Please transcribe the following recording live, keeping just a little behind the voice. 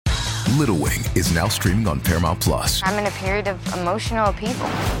Little Wing is now streaming on Paramount Plus. I'm in a period of emotional upheaval.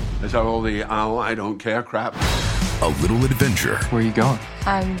 Is that all the I don't care crap? A little adventure. Where are you going?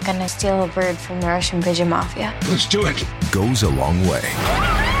 I'm gonna steal a bird from the Russian pigeon mafia. Let's do it. Goes a long way.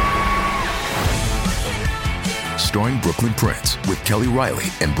 Starring Brooklyn Prince with Kelly Riley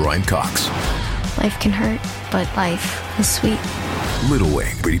and Brian Cox. Life can hurt, but life is sweet. Little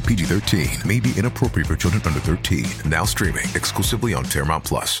Wing, rated PG-13, may be inappropriate for children under 13. Now streaming exclusively on Paramount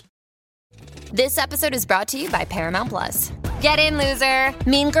Plus. This episode is brought to you by Paramount Plus. Get in, loser!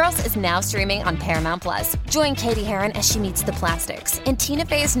 Mean Girls is now streaming on Paramount Plus. Join Katie Heron as she meets the plastics in Tina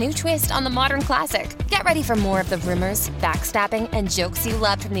Fey's new twist on the modern classic. Get ready for more of the rumors, backstabbing, and jokes you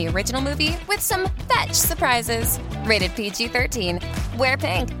loved from the original movie with some fetch surprises. Rated PG-13. Wear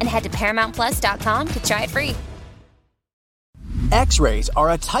pink and head to ParamountPlus.com to try it free. X-rays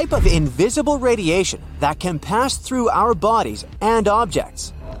are a type of invisible radiation that can pass through our bodies and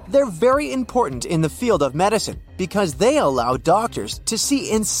objects. They're very important in the field of medicine because they allow doctors to see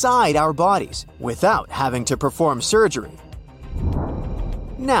inside our bodies without having to perform surgery.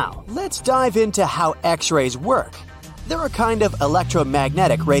 Now, let's dive into how X-rays work. They're a kind of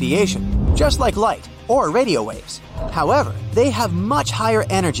electromagnetic radiation, just like light or radio waves. However, they have much higher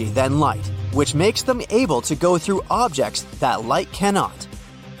energy than light, which makes them able to go through objects that light cannot.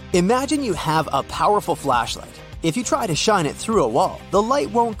 Imagine you have a powerful flashlight. If you try to shine it through a wall, the light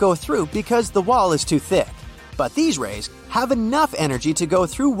won't go through because the wall is too thick. But these rays have enough energy to go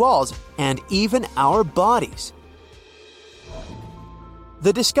through walls and even our bodies.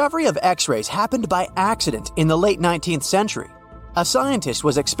 The discovery of X-rays happened by accident in the late 19th century. A scientist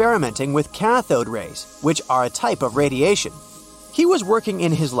was experimenting with cathode rays, which are a type of radiation. He was working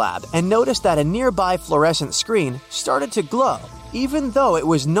in his lab and noticed that a nearby fluorescent screen started to glow, even though it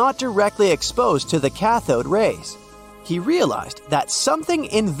was not directly exposed to the cathode rays. He realized that something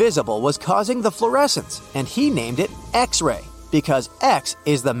invisible was causing the fluorescence, and he named it X-ray, because X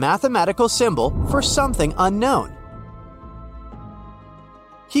is the mathematical symbol for something unknown.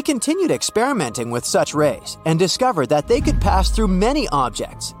 He continued experimenting with such rays and discovered that they could pass through many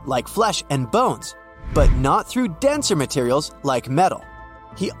objects, like flesh and bones, but not through denser materials like metal.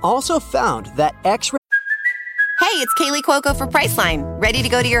 He also found that X-ray... Hey, it's Kaylee Cuoco for Priceline. Ready to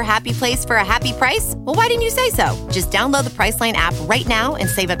go to your happy place for a happy price? Well, why didn't you say so? Just download the Priceline app right now and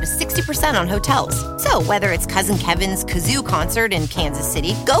save up to 60% on hotels. So whether it's Cousin Kevin's Kazoo Concert in Kansas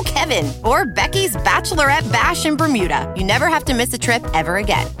City, go Kevin, or Becky's Bachelorette Bash in Bermuda, you never have to miss a trip ever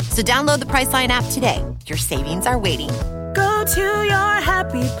again. So download the Priceline app today. Your savings are waiting. Go to your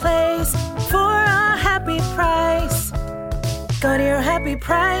happy place for a happy price. Go to your happy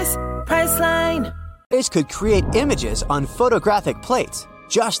price, Priceline. Rays could create images on photographic plates,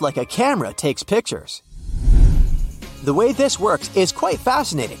 just like a camera takes pictures. The way this works is quite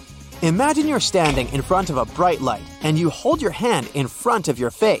fascinating. Imagine you're standing in front of a bright light and you hold your hand in front of your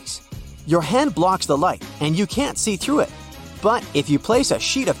face. Your hand blocks the light and you can't see through it. But if you place a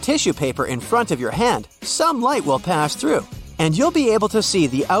sheet of tissue paper in front of your hand, some light will pass through, and you'll be able to see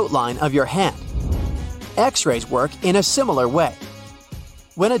the outline of your hand. X-rays work in a similar way.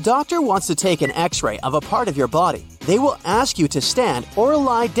 When a doctor wants to take an X-ray of a part of your body, they will ask you to stand or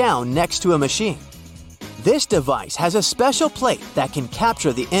lie down next to a machine. This device has a special plate that can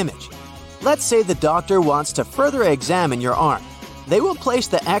capture the image. Let's say the doctor wants to further examine your arm. They will place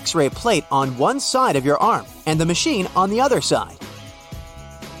the X-ray plate on one side of your arm and the machine on the other side.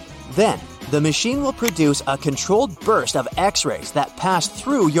 Then, the machine will produce a controlled burst of X-rays that pass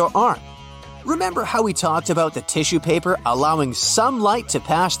through your arm. Remember how we talked about the tissue paper allowing some light to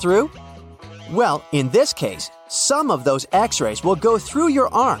pass through? Well, in this case, some of those X-rays will go through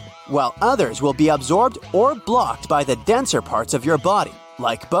your arm, while others will be absorbed or blocked by the denser parts of your body,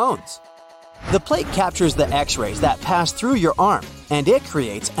 like bones. The plate captures the X-rays that pass through your arm, and it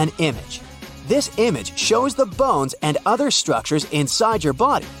creates an image. This image shows the bones and other structures inside your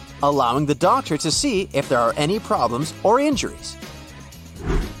body, allowing the doctor to see if there are any problems or injuries.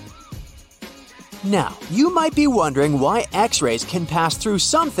 Now, you might be wondering why X-rays can pass through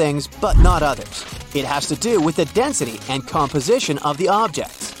some things but not others. It has to do with the density and composition of the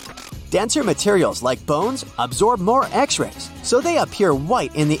objects. Denser materials like bones absorb more X-rays, so they appear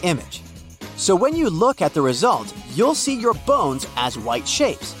white in the image. So when you look at the result, you'll see your bones as white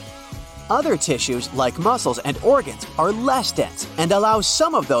shapes. Other tissues like muscles and organs are less dense and allow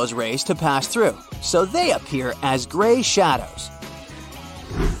some of those rays to pass through, so they appear as gray shadows.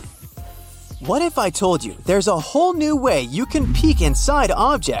 What if I told you there's a whole new way you can peek inside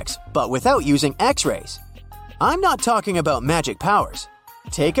objects, but without using X-rays? I'm not talking about magic powers.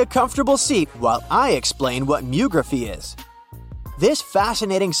 Take a comfortable seat while I explain what mugography is. This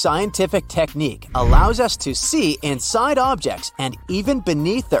fascinating scientific technique allows us to see inside objects and even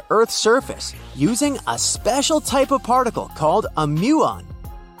beneath the Earth's surface using a special type of particle called a muon.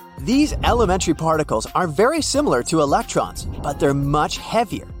 These elementary particles are very similar to electrons, but they're much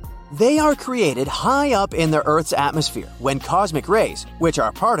heavier. They are created high up in the Earth's atmosphere when cosmic rays, which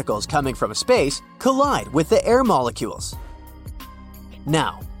are particles coming from space, collide with the air molecules.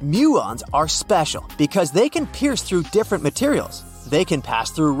 Now, muons are special because they can pierce through different materials. They can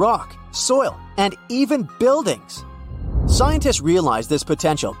pass through rock, soil, and even buildings. Scientists realized this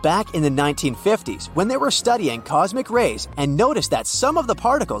potential back in the 1950s when they were studying cosmic rays and noticed that some of the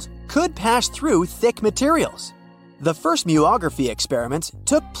particles could pass through thick materials. The first muography experiments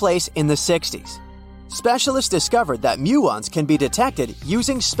took place in the 60s. Specialists discovered that muons can be detected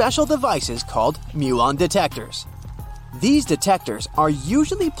using special devices called muon detectors. These detectors are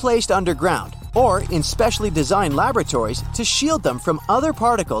usually placed underground or in specially designed laboratories to shield them from other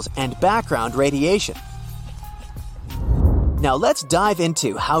particles and background radiation. Now let's dive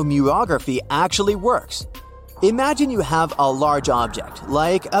into how muography actually works. Imagine you have a large object,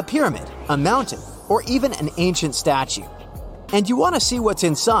 like a pyramid, a mountain, or even an ancient statue, and you want to see what's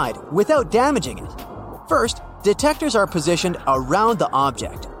inside without damaging it. First, detectors are positioned around the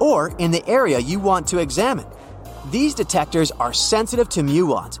object or in the area you want to examine. These detectors are sensitive to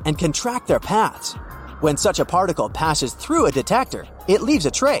muons and can track their paths. When such a particle passes through a detector, it leaves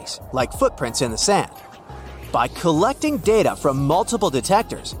a trace, like footprints in the sand. By collecting data from multiple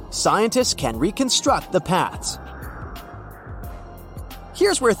detectors, scientists can reconstruct the paths.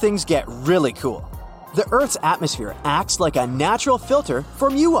 Here's where things get really cool. The Earth's atmosphere acts like a natural filter for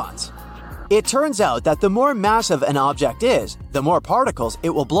muons. It turns out that the more massive an object is, the more particles it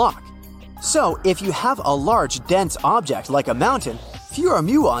will block. So, if you have a large, dense object like a mountain, fewer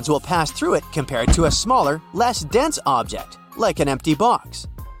muons will pass through it compared to a smaller, less dense object, like an empty box.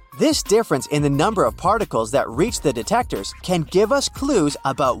 This difference in the number of particles that reach the detectors can give us clues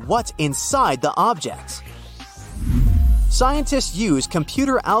about what's inside the objects. Scientists use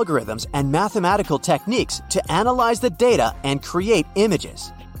computer algorithms and mathematical techniques to analyze the data and create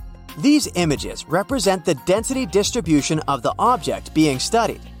images. These images represent the density distribution of the object being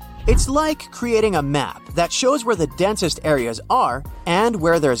studied. It's like creating a map that shows where the densest areas are and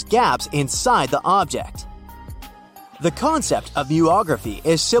where there's gaps inside the object. The concept of muography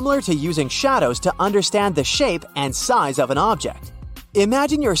is similar to using shadows to understand the shape and size of an object.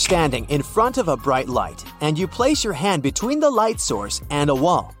 Imagine you're standing in front of a bright light and you place your hand between the light source and a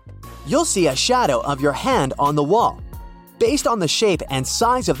wall. You'll see a shadow of your hand on the wall. Based on the shape and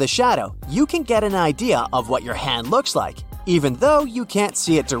size of the shadow, you can get an idea of what your hand looks like, even though you can't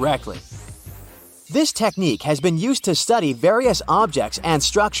see it directly. This technique has been used to study various objects and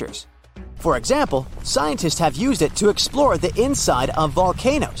structures. For example, scientists have used it to explore the inside of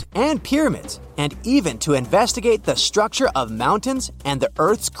volcanoes and pyramids, and even to investigate the structure of mountains and the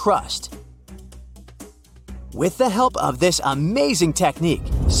Earth's crust. With the help of this amazing technique,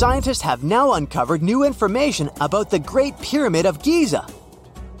 scientists have now uncovered new information about the Great Pyramid of Giza.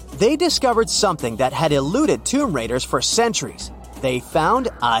 They discovered something that had eluded tomb raiders for centuries. They found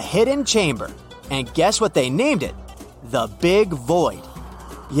a hidden chamber. And guess what they named it? The Big Void.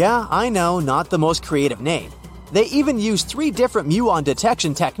 Yeah, I know, not the most creative name. They even used 3 different muon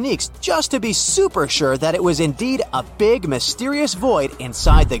detection techniques just to be super sure that it was indeed a big, mysterious void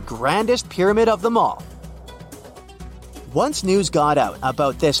inside the grandest pyramid of them all. Once news got out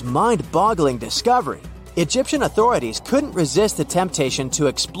about this mind-boggling discovery, Egyptian authorities couldn't resist the temptation to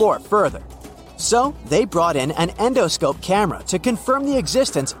explore further. So, they brought in an endoscope camera to confirm the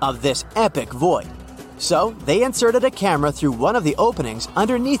existence of this epic void. So, they inserted a camera through one of the openings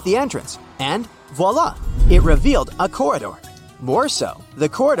underneath the entrance, and voila! It revealed a corridor. More so, the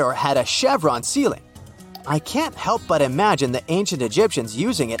corridor had a chevron ceiling. I can't help but imagine the ancient Egyptians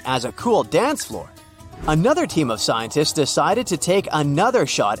using it as a cool dance floor. Another team of scientists decided to take another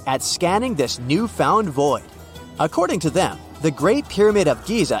shot at scanning this newfound void. According to them, the Great Pyramid of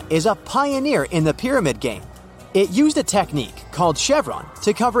Giza is a pioneer in the pyramid game. It used a technique called chevron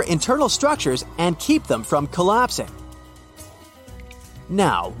to cover internal structures and keep them from collapsing.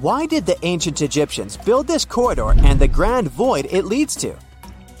 Now, why did the ancient Egyptians build this corridor and the grand void it leads to?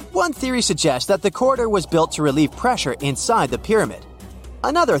 One theory suggests that the corridor was built to relieve pressure inside the pyramid.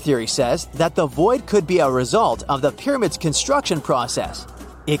 Another theory says that the void could be a result of the pyramid's construction process.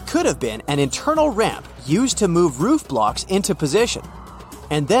 It could have been an internal ramp used to move roof blocks into position,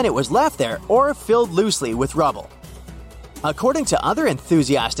 and then it was left there or filled loosely with rubble. According to other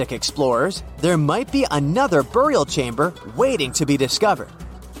enthusiastic explorers, there might be another burial chamber waiting to be discovered.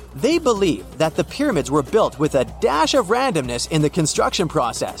 They believe that the pyramids were built with a dash of randomness in the construction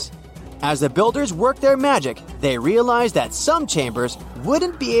process. As the builders worked their magic, they realized that some chambers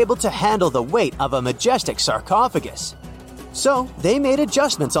wouldn't be able to handle the weight of a majestic sarcophagus. So they made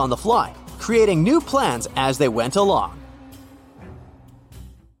adjustments on the fly, creating new plans as they went along.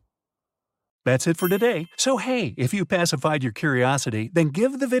 That's it for today. So hey, if you pacified your curiosity, then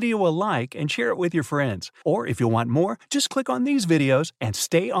give the video a like and share it with your friends. Or if you want more, just click on these videos and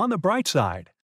stay on the bright side.